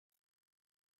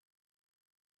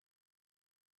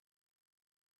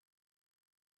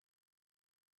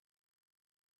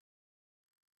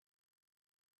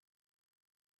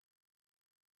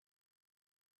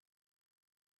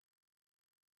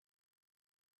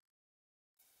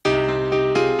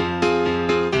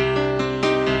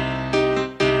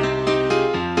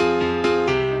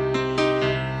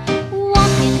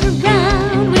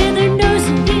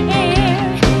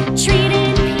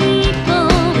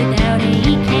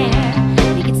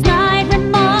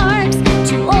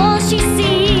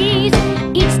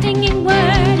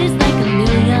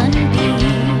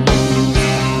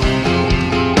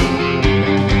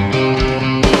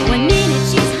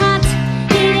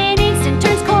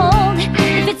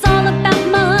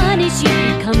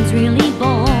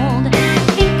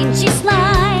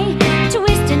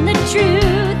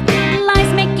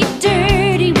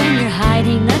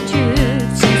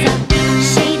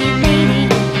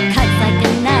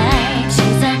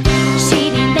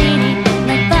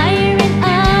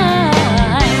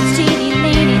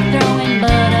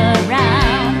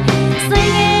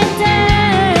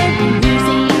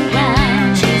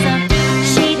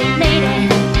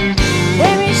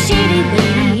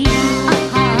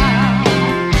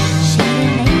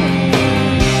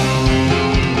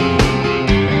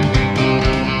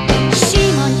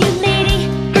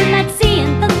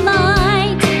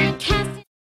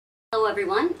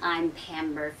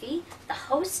Pam Murphy, the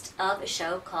host of a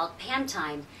show called PAM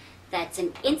Time. That's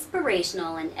an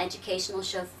inspirational and educational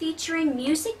show featuring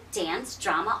music, dance,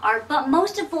 drama, art, but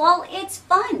most of all, it's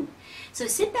fun. So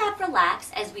sit back, relax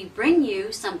as we bring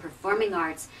you some performing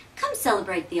arts. Come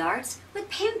celebrate the arts with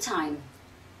PAM Time.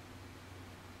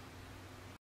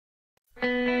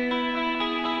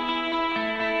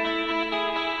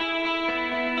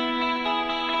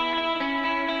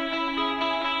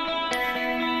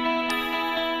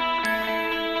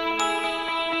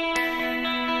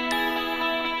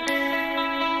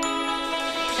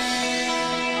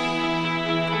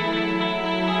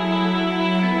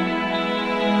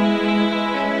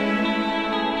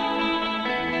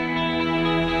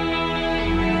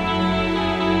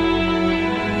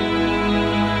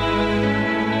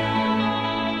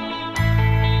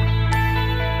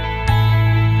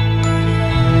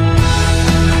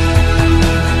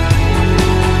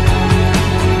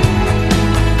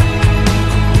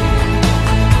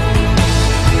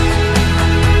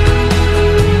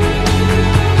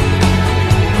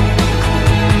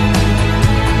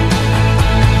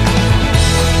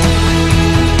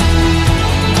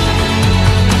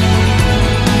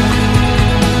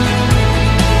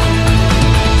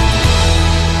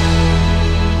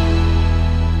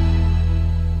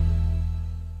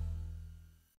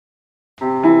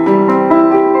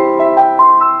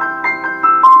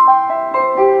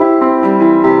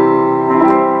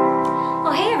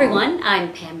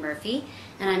 I'm Pam Murphy,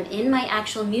 and I'm in my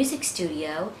actual music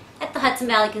studio at the Hudson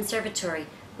Valley Conservatory,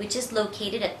 which is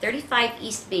located at 35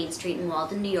 East Main Street in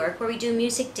Walden, New York, where we do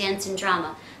music, dance, and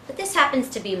drama. But this happens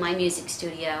to be my music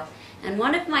studio, and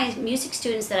one of my music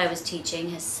students that I was teaching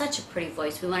has such a pretty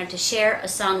voice. We wanted to share a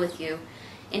song with you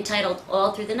entitled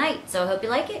All Through the Night, so I hope you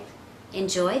like it.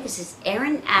 Enjoy. This is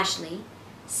Erin Ashley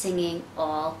singing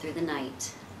All Through the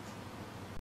Night.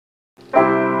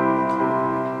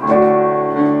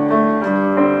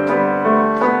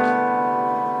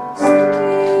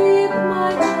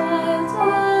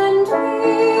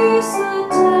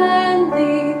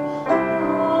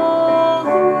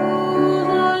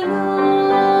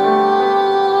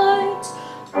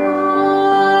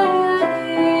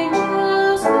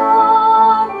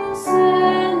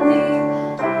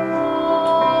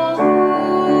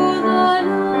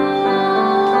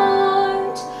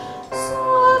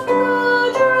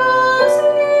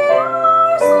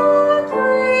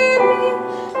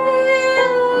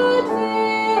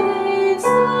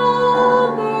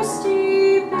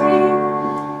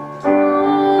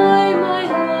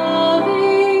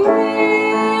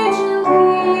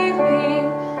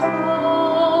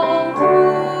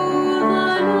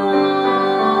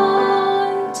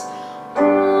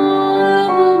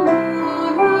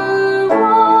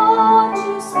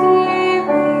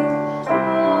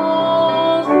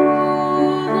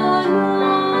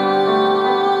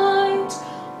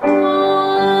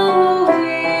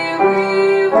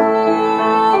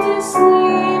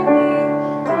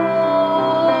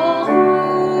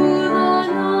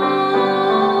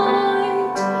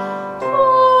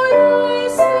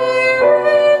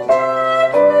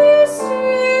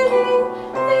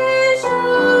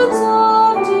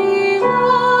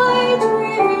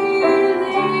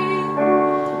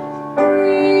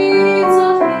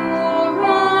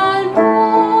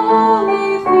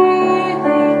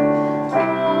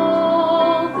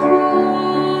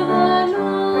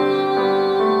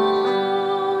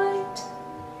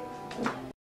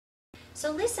 So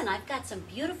listen, I've got some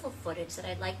beautiful footage that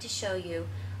I'd like to show you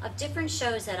of different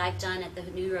shows that I've done at the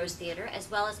New Rose Theater, as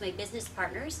well as my business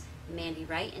partners, Mandy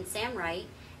Wright and Sam Wright,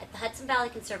 at the Hudson Valley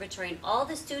Conservatory, and all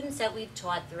the students that we've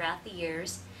taught throughout the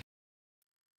years.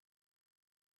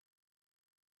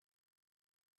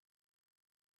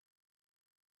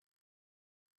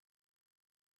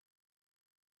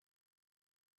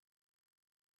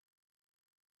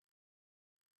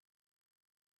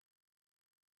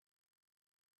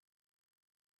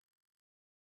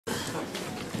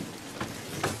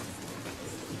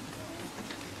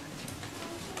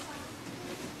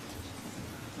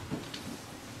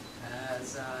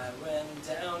 As I went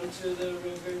down to the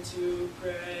river to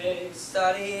pray,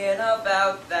 studying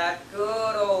about that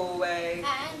good old way.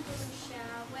 And who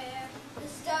shall wear the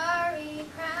starry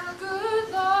crown?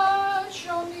 Good Lord,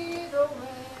 show me the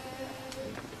way.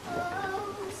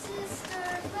 Oh,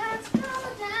 sisters, let's go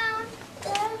down.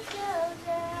 Let's go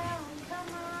down.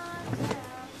 Come on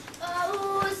down.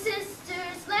 Oh,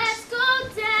 sisters, let's go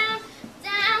down.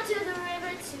 Down to the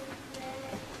river to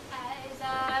pray. As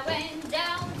I went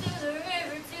down to the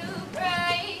river to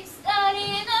pray,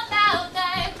 studying about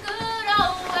that good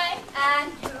old way.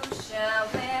 And who shall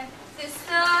wear the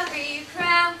starry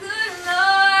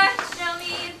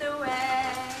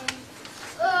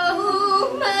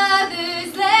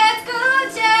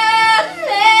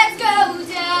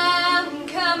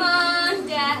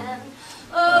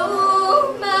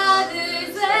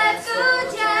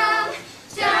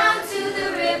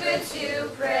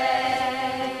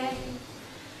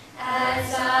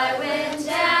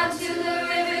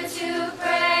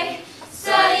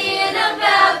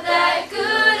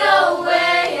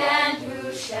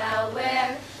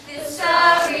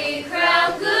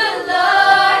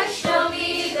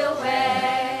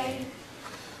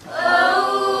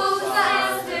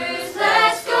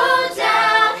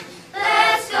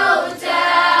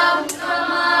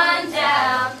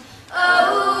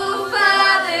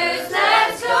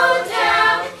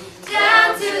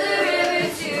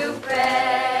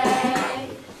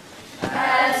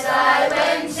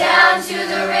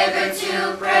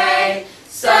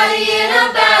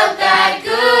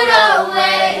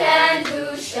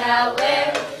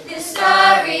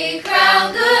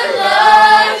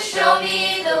show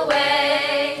me the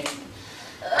way.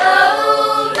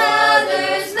 Oh,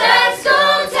 mothers, let's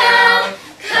go down.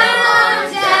 Come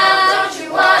on down, don't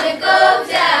you want to go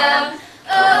down?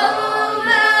 Oh,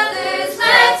 mothers,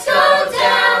 let's go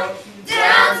down,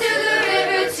 down to the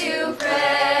river to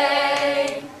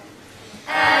pray.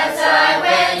 As I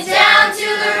went down to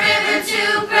the river to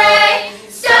pray,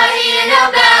 studying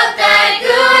about that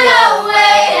good old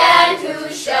way, and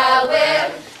who shall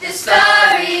wear the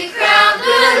starry crown?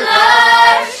 Good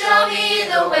Lord, show me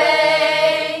the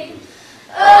way.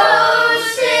 Oh,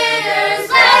 sinners,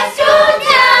 let's go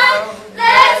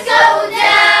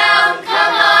down,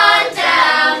 come on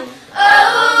down.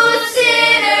 Oh,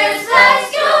 sinners,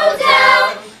 let's go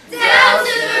down, down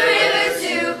to the river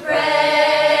to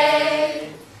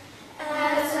pray.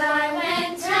 As I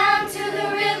went down to the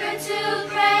river to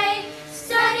pray,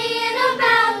 studying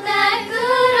about that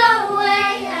good old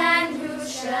way, and who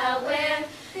shall wear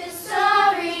this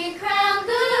starry crown?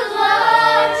 Good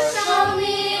Lord, show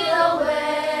me the way.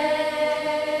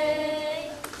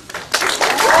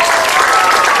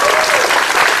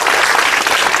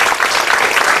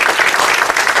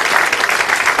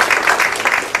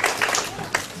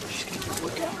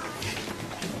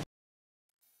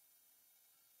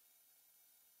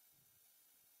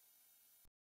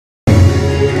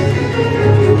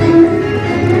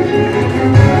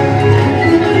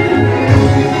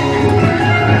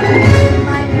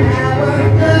 My power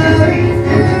flurries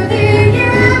through the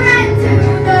air and to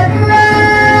the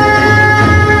ground.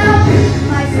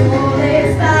 My soul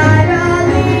is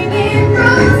battling in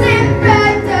frozen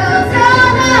fractals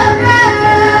all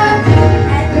around.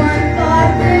 And one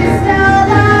thought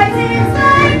crystallizes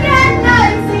like an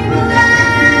icy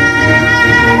blast.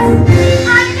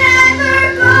 I'm never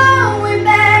going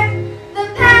back. The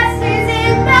past is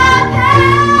in the past.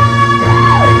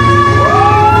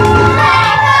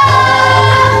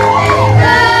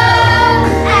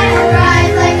 And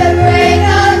rise like a break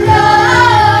of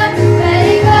dawn. Let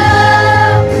it go,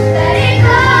 let it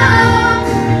go.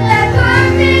 That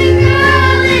perfect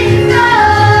girl is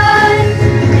gone.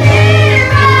 Hear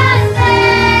us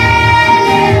stand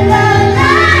in the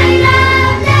light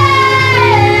of day.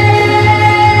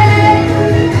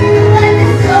 Let the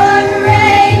storm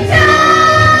rage on.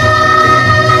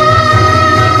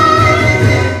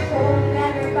 Won't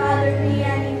never bother me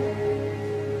anymore.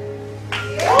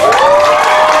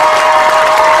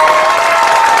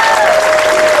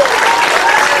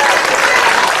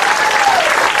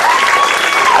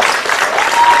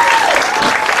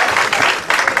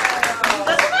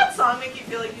 Doesn't that song make you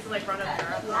feel like you can like run a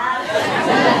marathon?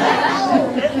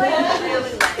 It's like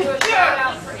really like Do a shout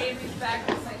out for Amy's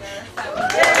backup singer.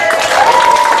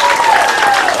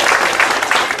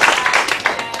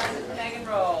 And Megan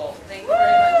Roll. Thank you very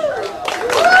much, Roll.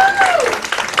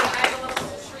 So I have a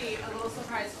little treat, a little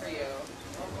surprise for you.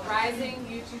 Rising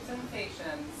YouTube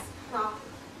sensations.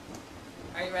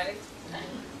 Are you ready?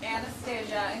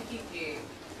 Anastasia and Kiki.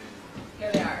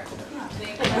 Here they are.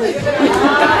 Thank you.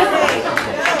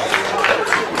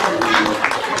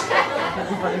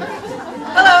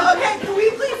 Hello, okay, can we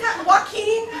please have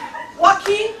Joaquin?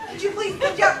 Joaquin, could you please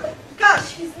pick up?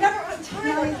 Gosh, he's never on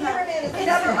time. Our cameraman is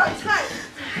never on time.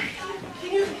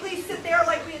 Can you please sit there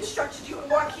like we instructed you,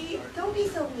 Joaquin? Don't be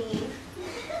so mean.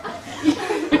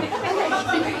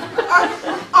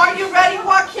 Are you ready,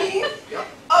 Joaquin?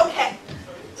 Okay.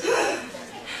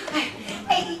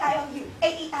 A-E-I-O-U,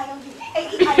 A-E-I-O-U,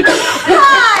 A-E-I-O-U.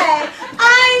 Hi,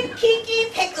 I'm Kiki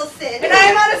Pickleson. And I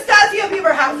am Anastasia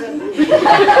Bieberhausen.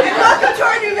 And welcome to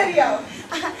our new video.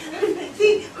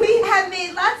 See, we have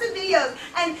made lots of videos,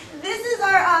 and this is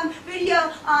our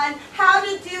video on how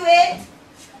to do it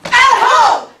At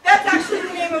home! That's actually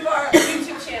the name of our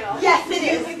YouTube channel. Yes, it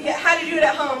is. Yeah, how to do it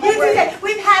at home.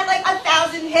 We've had like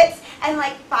 1,000 hits, and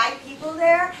like 5 people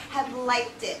there have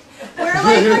liked it. We're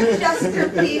like on Justin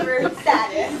Bieber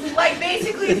status. Like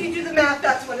basically if you do the math,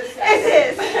 that's what it says. It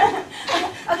is.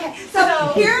 Okay,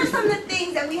 so here are some of the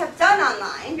things that we have done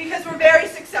online. Because we're very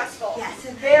successful. Yes,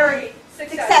 Very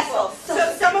successful.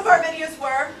 So some of our videos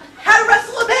were how to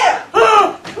wrestle a bear.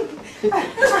 oh,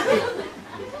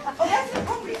 that's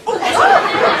inappropriate. At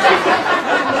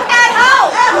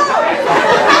home. At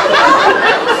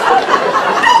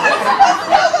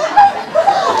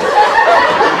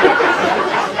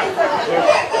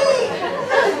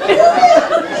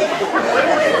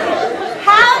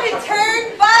How to turn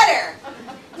butter.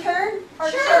 Turn or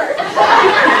churn?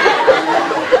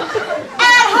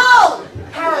 At home.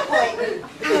 PowerPoint.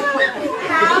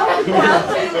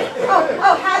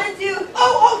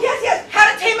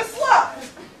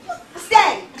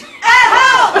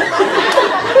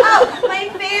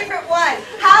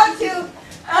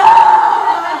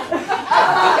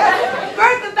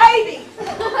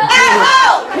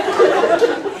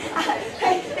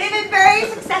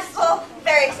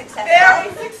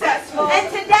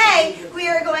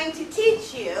 to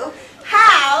teach you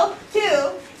how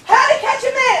to catch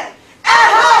a man at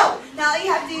home. Now all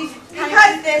you have to do is kind of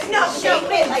do this, shake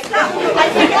it like this. How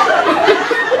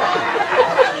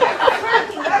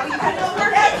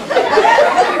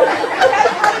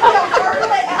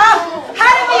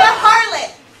to be a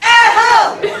harlot at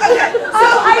home. Okay, so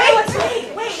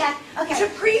wait. Okay. To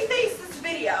preface this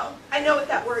video, I know what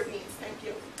that word means, thank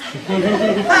you.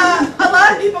 A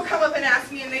lot of people come up and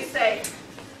ask me and they say,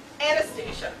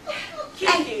 Anastasia,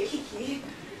 Kiki,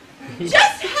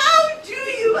 just how do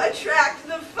you attract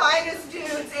the finest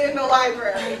dudes in the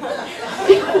library?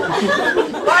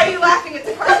 Why are you laughing? It's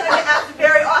a question I get asked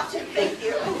very often, thank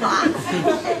you.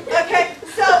 Okay,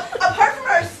 so apart from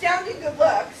our astounding good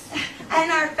looks, and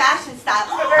our fashion style.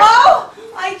 Oh,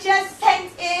 I just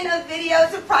sent in a video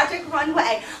to Project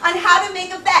Runway on how to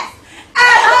make a vest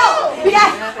at home.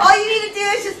 Yes, all you need to do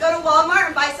is just go to Walmart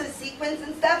and buy some sequins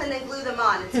and stuff and then glue them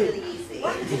on. It's really easy.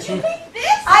 What? Did you make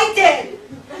this? I did.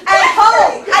 At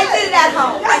home. I did it at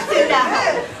home. I did it at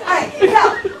home. All right, so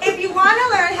if you want to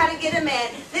learn how to get a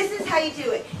man, this is how you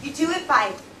do it. You do it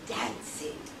by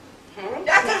dancing.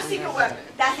 That's our secret weapon.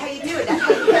 That's how you do it. That's how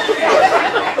you do it.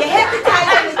 You hypnotize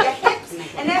them with your hips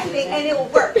and everything, and it will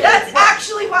work. That's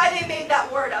actually why they made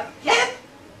that word up. Hypnotize.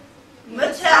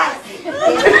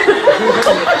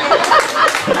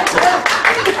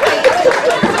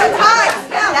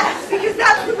 Because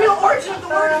that's the real origin of the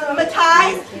word,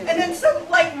 hypnotize. And then some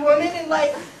like woman in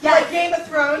like Game of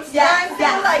Thrones times,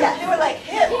 they were like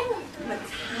hypnotize.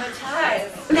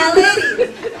 Now,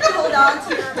 ladies, hold on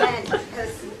to your men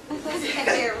because this can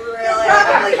get really.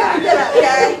 Probably gonna get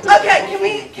up. Okay,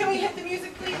 can we hit the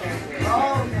music, please?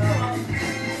 Oh no.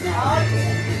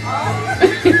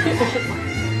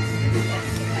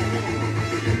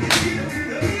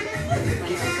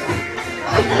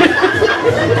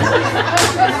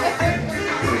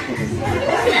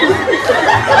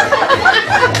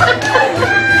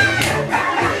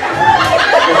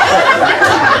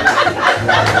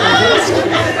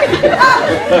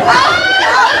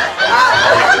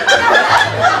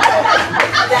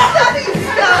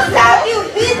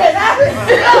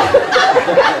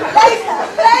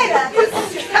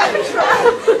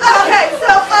 Okay,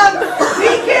 so we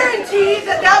guarantee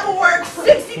that will work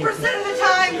 60% of the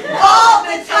time, all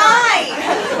the time.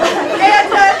 And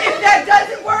if that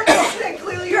doesn't work, then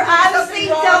clearly You obviously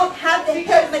don't have the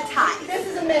hypnotize. This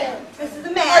is a man. This is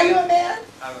a man. Are you a man?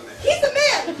 I'm a man. He's a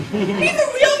man. He's a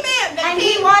real man. And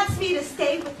he wants me to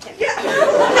stay with him. Yeah. He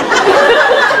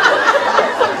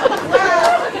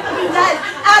does.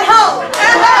 At home.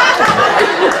 At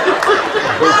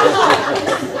home.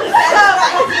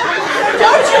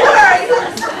 Don't you worry.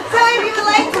 So if you would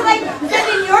like to send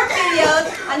in your videos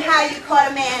on how you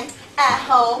caught a man at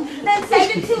home, then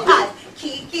send it to us.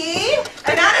 Kiki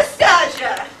And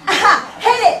Anastasia.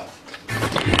 Hit it.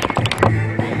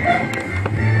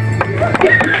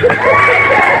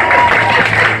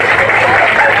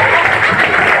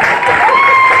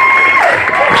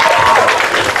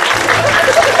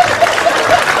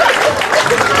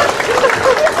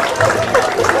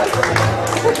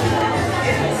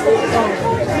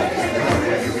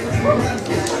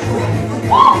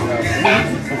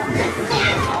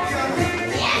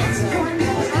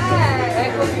 I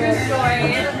hope you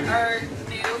enjoyed our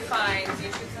new finds,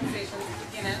 YouTube sensations,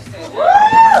 Kiki and Anastasia.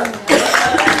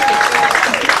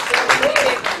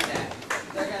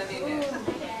 They're going to be big.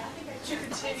 To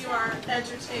continue our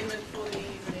entertainment for the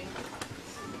evening.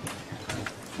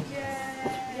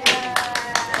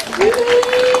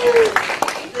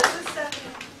 This is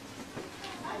Stephanie.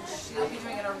 She'll be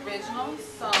doing an original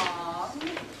song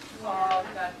called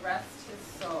God Rest His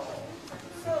Soul.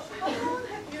 So, how long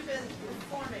have you been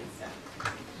performing, Steph?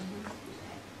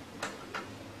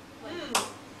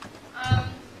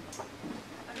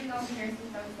 I've been going here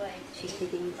since I was like She's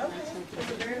taking the Okay, last one.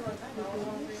 that's a very long time. How long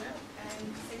have you been? I'm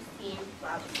 16.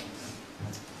 Wow.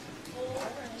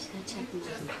 She's gonna check me.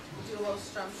 Just do a little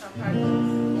strum practice.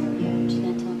 She's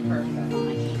gonna talk to her. I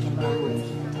can't get by her.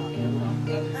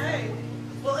 Okay.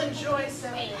 Well, enjoy,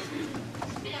 Stephanie.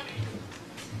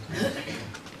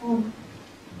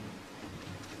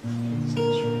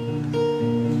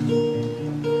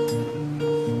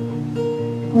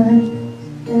 What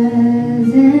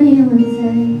does anyone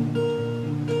say?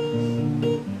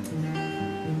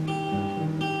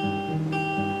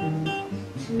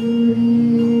 Truly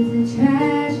is a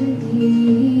tragedy.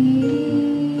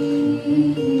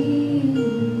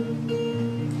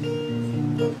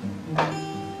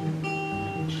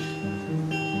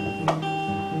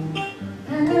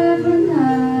 I've been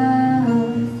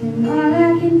lost, and all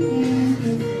I can think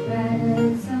is to write a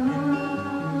song.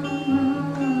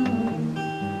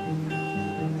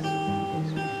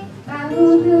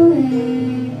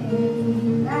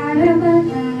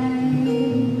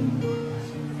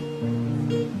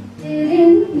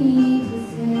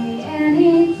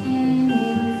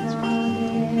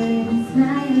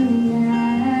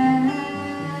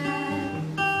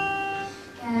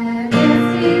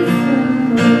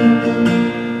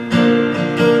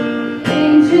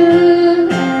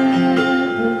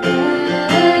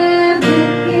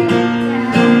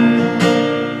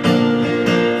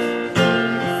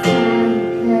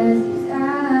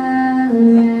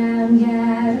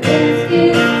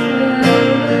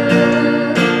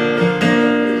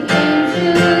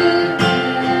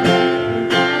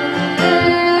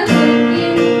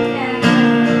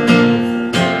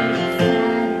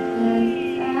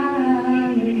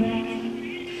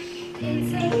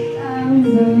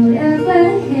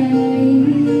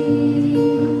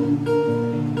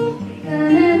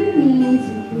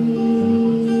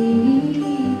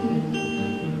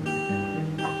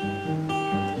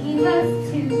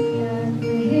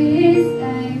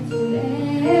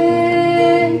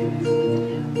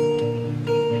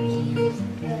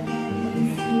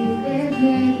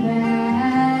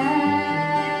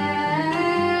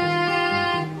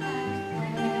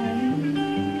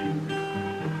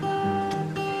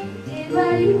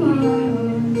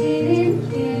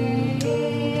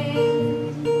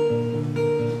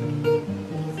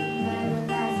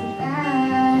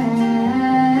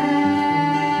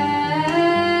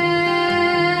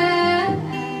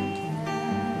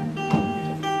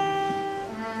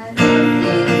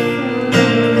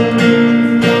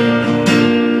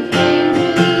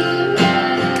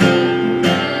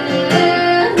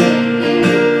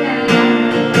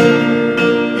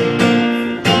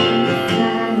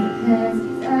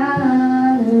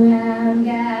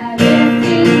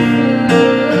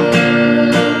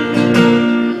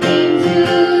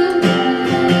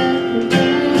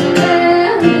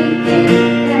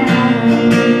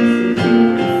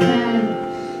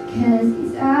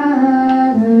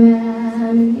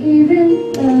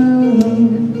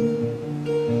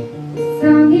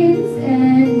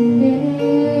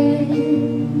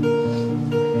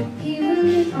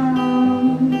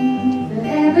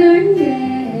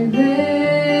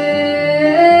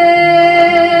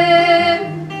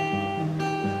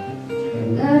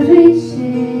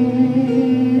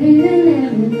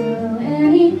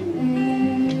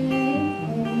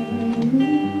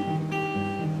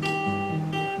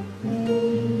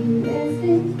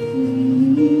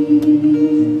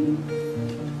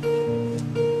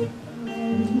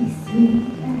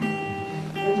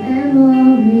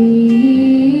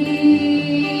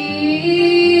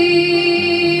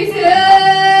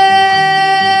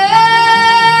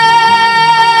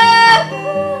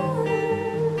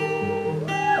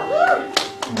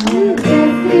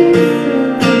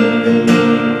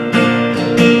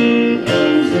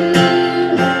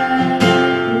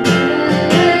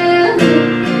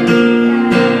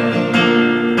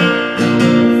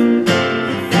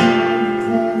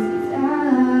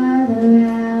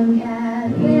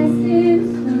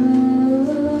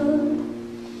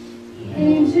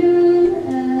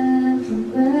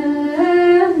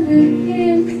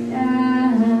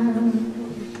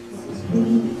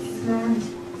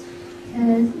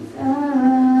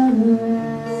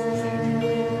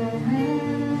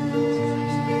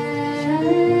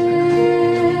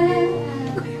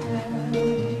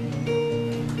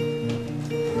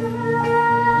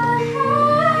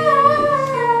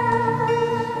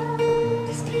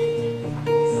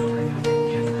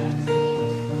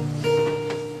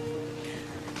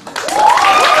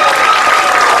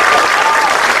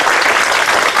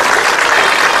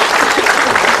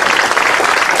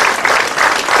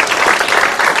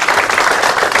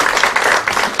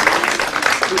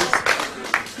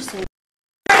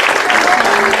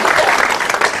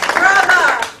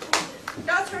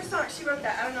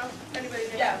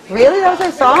 Really? That was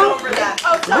her song?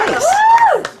 Oh, sorry. Nice.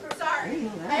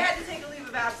 Sorry. I had to take a leave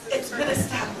of absence. It's been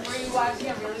established. Were you watching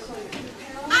a really cool YouTube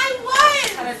channel? I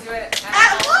was! How to do it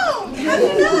At home! How do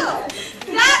you know?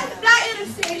 That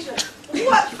Anastasia.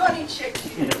 What funny chick she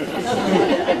is.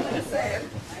 Just saying.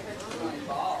 I heard you were going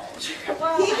bald.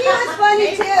 Well, He was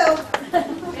funny too.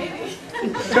 Maybe.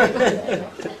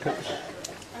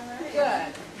 Good.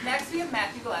 Next we have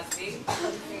Matthew Gillespie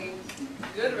singing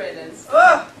Good Riddance.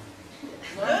 ugh.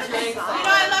 Lauren's really You know, excited.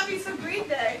 I love you some Green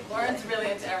Day. Lauren's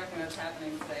really into everything that's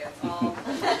happening today. It's all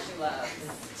that she loves.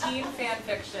 Teen fan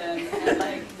fiction and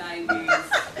like 90s.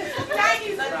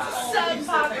 90s, rock. some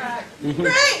pop rock.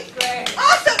 Great! Great.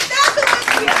 Awesome! That's the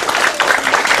one we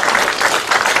have.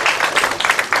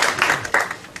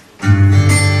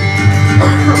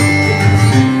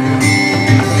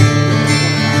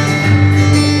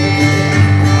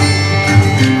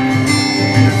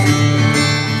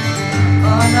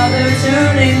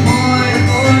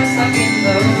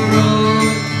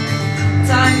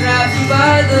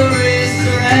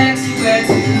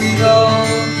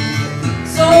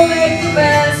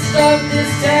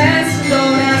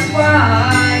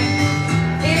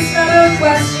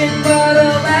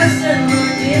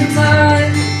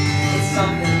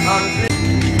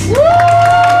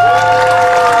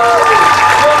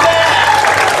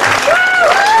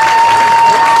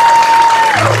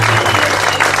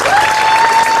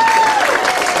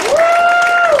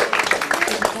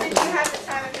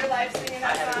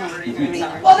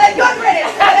 Well, then good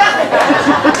riddance.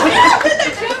 Yeah, with the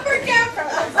jumper camper.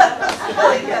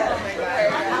 Really good.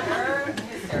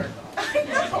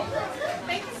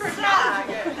 Thank you for Doug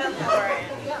and Lauren.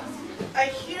 I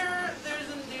hear there's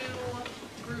a new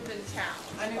group in town.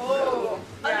 A new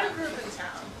group in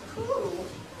town. Cool.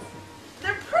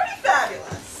 They're pretty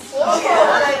fabulous. Oh,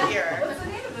 what I hear. What's the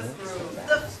name of this group?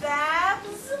 The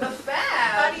Fabs. The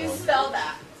Fab. How do you spell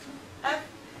that?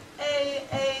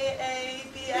 F-A-A-A-B-S?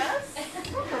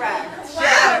 Correct.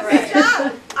 Yeah, Right. good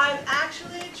job. I'm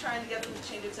actually trying to get them to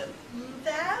change it to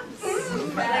Fabs.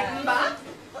 Like Mbop?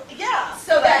 Yeah.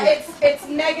 So that it's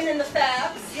Megan and the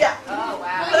Fabs. Yeah. Oh,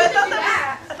 wow. But I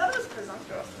thought it was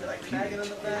presumptuous to be like Megan and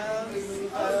the Fabs.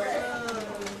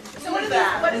 So what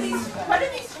do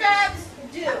these Fabs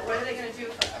do? What are they going to do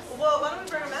for us? Well, why don't we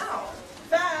bring them out?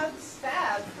 Fabs.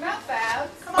 Fab. Come out, Fab.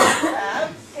 Come on,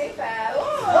 Fabs. Hey, Fab.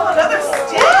 Oh, another step.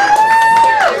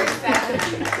 Very Fab.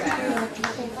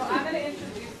 So I'm going to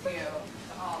introduce you to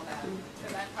all of them,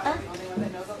 because I'm probably the only one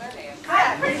that knows all their names.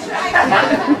 I'm pretty sure I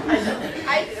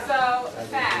do. So,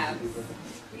 Fabs.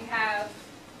 We have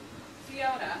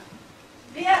Fiona,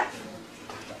 Yeah.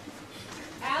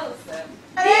 Allison,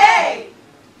 The A.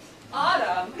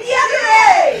 Autumn, The other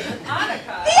A.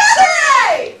 Annika, The other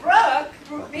A. Brooke,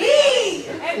 B.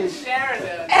 and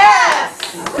Sheridan. S.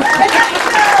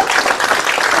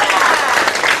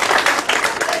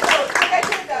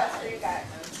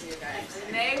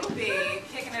 And they will be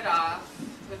kicking it off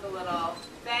with a little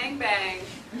bang bang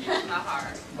in the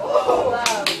heart.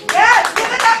 Yes,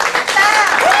 give it up for the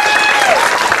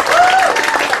Fabs.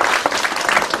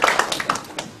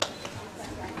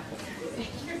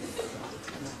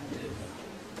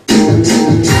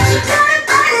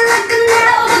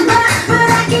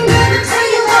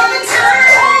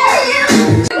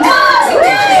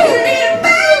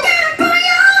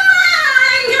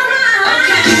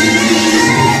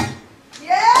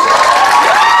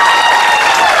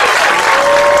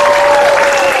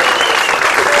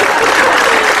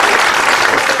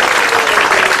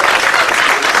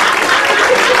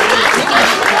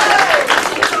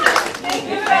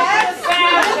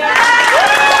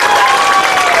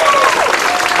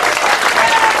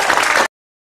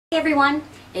 Hey everyone,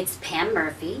 it's Pam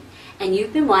Murphy, and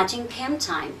you've been watching PAM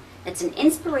Time. It's an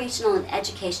inspirational and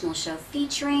educational show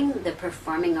featuring the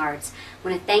performing arts. I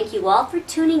want to thank you all for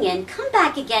tuning in. Come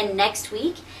back again next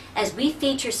week as we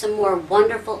feature some more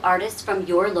wonderful artists from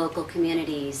your local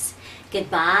communities.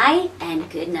 Goodbye and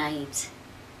good night.